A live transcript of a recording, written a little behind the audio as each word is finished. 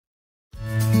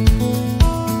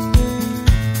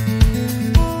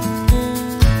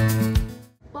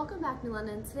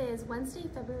London. Today is Wednesday,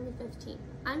 February 15th.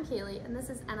 I'm Kaylee, and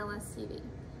this is NLS TV.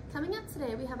 Coming up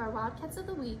today, we have our Wildcats of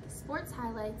the Week, sports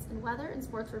highlights, and weather and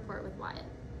sports report with Wyatt.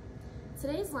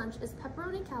 Today's lunch is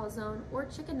pepperoni calzone or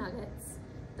chicken nuggets.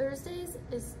 Thursdays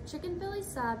is chicken Philly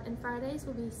sub, and Fridays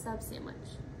will be sub sandwich.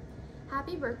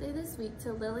 Happy birthday this week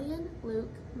to Lillian, Luke,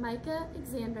 Micah,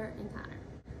 Xander, and Connor.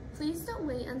 Please don't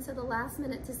wait until the last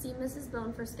minute to see Mrs.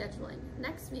 Bone for scheduling.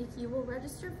 Next week, you will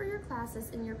register for your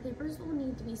classes and your papers will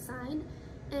need to be signed,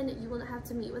 and you will have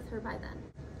to meet with her by then.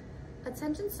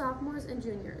 Attention sophomores and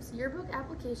juniors, yearbook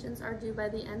applications are due by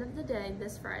the end of the day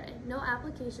this Friday. No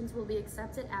applications will be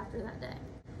accepted after that day.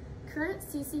 Current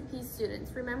CCP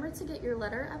students, remember to get your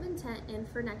letter of intent in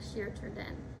for next year turned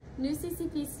in. New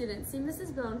CCP students, see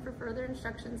Mrs. Bone for further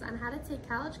instructions on how to take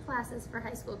college classes for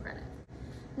high school credit.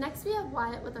 Next, we have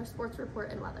Wyatt with our sports report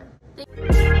and weather.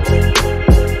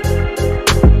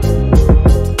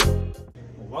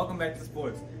 Welcome back to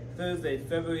sports. Thursday,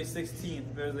 February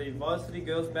 16th, there's a varsity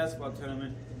girls basketball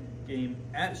tournament game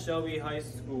at Shelby High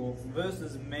School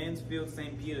versus Mansfield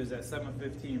St. Peter's at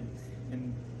 7:15.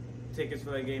 And tickets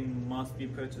for that game must be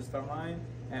purchased online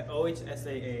at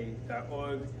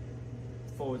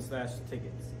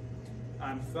ohsaa.org/tickets.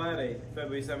 On Friday,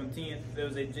 February 17th, there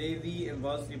was a JV and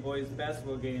varsity boys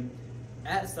basketball game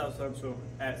at South Central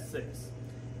at 6.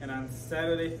 And on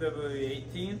Saturday, February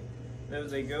 18th, there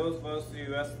was a girls varsity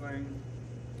wrestling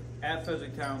at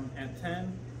Fredericktown at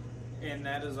 10. And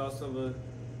that is also the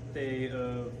day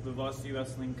of the varsity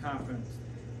wrestling conference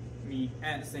meet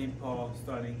at St. Paul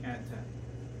starting at 10.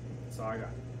 That's all I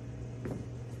got.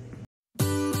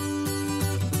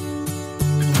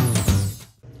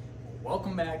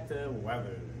 Welcome back to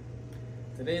weather.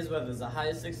 Today's weather is a high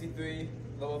of 63,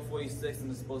 low of 46,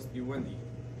 and it's supposed to be windy.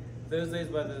 Thursday's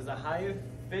weather is a high of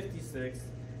 56,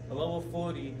 a low of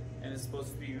 40, and it's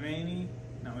supposed to be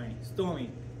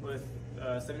stormy with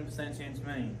 70% chance of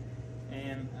rain.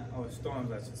 And,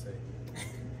 storms I should say.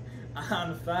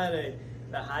 On Friday,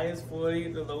 the high is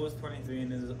 40, the low is 23,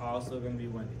 and it is also going to be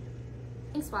windy.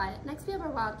 Thanks, Wyatt. Next, we have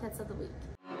our Wildcats of the Week.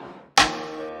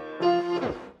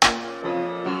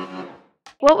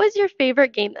 What was your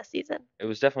favorite game this season? It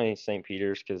was definitely St.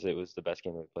 Peter's because it was the best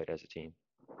game we played as a team.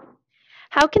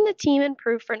 How can the team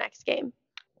improve for next game?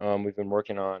 We've been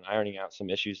working on ironing out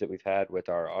some issues that we've had with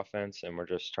our offense, and we're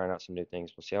just trying out some new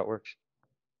things. We'll see how it works.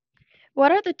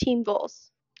 What are the team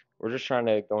goals? We're just trying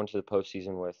to go into the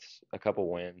postseason with a couple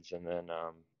wins, and then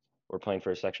we're playing for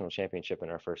a sectional championship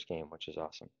in our first game, which is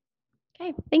awesome.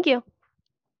 Okay, thank you.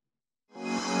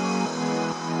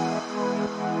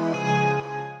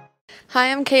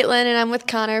 Hi, I'm Caitlin, and I'm with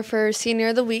Connor for Senior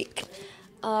of the Week.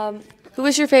 Who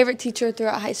was your favorite teacher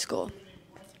throughout high school?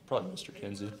 Probably Mr.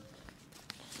 Kinsey.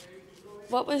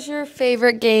 What was your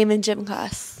favorite game in gym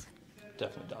class?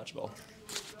 Definitely dodgeball.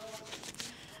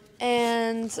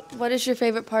 And what is your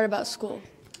favorite part about school?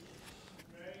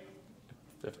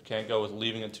 If I can't go with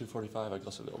leaving at 2:45, I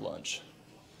guess I'll go to lunch.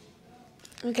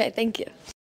 Okay, thank you.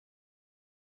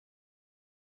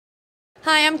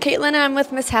 Hi, I'm Caitlin, and I'm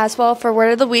with Miss Haswell for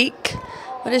Word of the Week.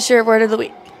 What is your Word of the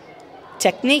Week?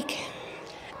 Technique.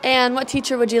 And what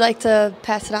teacher would you like to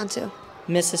pass it on to?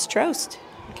 Mrs. Trost.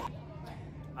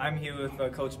 I'm here with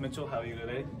Coach Mitchell. How are you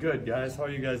today? Good, guys. How are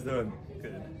you guys doing?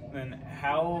 Good. And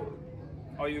how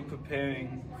are you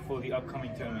preparing for the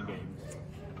upcoming tournament game?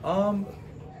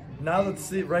 Now that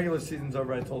the regular season's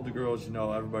over, I told the girls,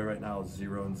 everybody right now is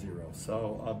 0-0.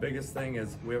 So biggest thing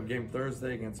is we have a game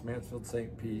Thursday against Mansfield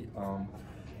St. Pete.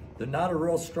 They're not a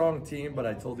real strong team, but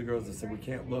I told the girls, I said, we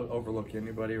can't overlook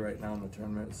anybody right now in the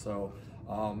tournament. So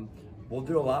we'll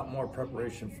do a lot more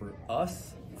preparation for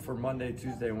us for Monday,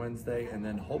 Tuesday, Wednesday, and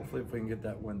then hopefully if we can get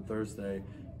that win Thursday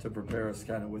to prepare us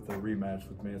kind of with a rematch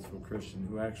with Mansfield Christian,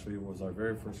 who actually was our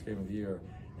very first game of the year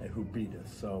and who beat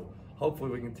us. So hopefully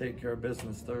we can take care of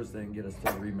business Thursday and get us to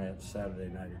a rematch Saturday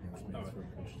night against Mansfield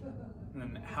Christian.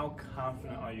 And how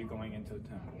confident are you going into the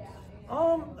tournament?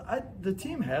 The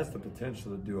team has the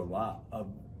potential to do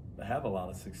have a lot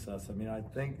of success. I mean, I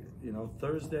think,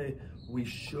 Thursday we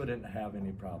shouldn't have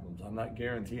any problems. I'm not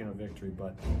guaranteeing a victory,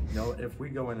 but, if we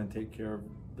go in and take care of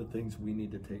the things we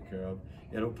need to take care of,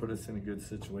 it'll put us in a good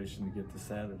situation to get to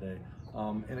Saturday.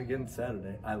 And again,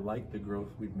 Saturday, I like the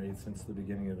growth we've made since the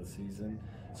beginning of the season.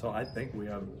 So I think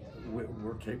we're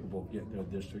capable of getting to a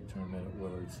district tournament at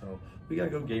Willard. So we got to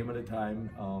go game at a time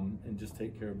and just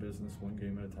take care of business one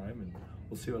game at a time, and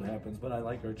we'll see what happens. But I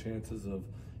like our chances of,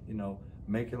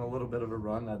 making a little bit of a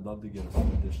run. I'd love to get us to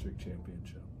the district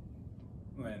championship.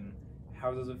 And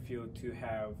how does it feel to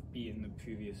have beaten the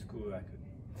previous school record?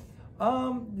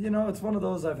 It's one of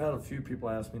those. I've had a few people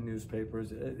ask me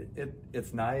newspapers.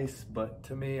 It's nice, but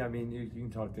to me, I mean, you can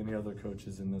talk to any other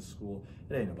coaches in this school.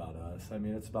 It ain't about us. I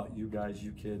mean, it's about you guys,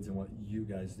 you kids, and what you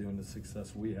guys do and the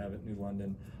success we have at New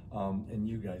London, and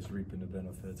you guys reaping the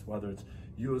benefits. Whether it's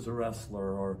you as a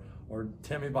wrestler, or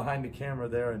Timmy behind the camera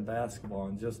there in basketball,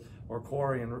 and or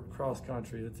Corey in cross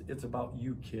country. It's about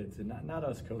you kids and not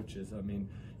us coaches. I mean,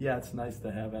 yeah, it's nice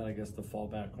to have that, I guess, to fall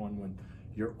back on when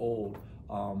you're old.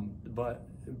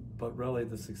 But really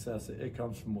the success, it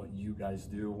comes from what you guys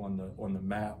do on the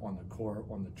mat, on the court,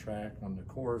 on the track, on the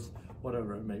course,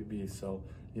 whatever it may be. So,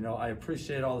 I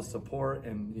appreciate all the support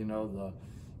and,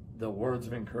 the words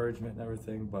of encouragement and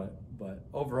everything, but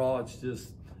overall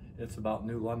it's about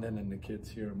New London and the kids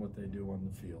here and what they do on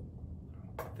the field.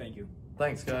 Thank you.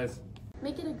 Thanks, guys.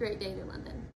 Make it a great day, New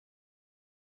London.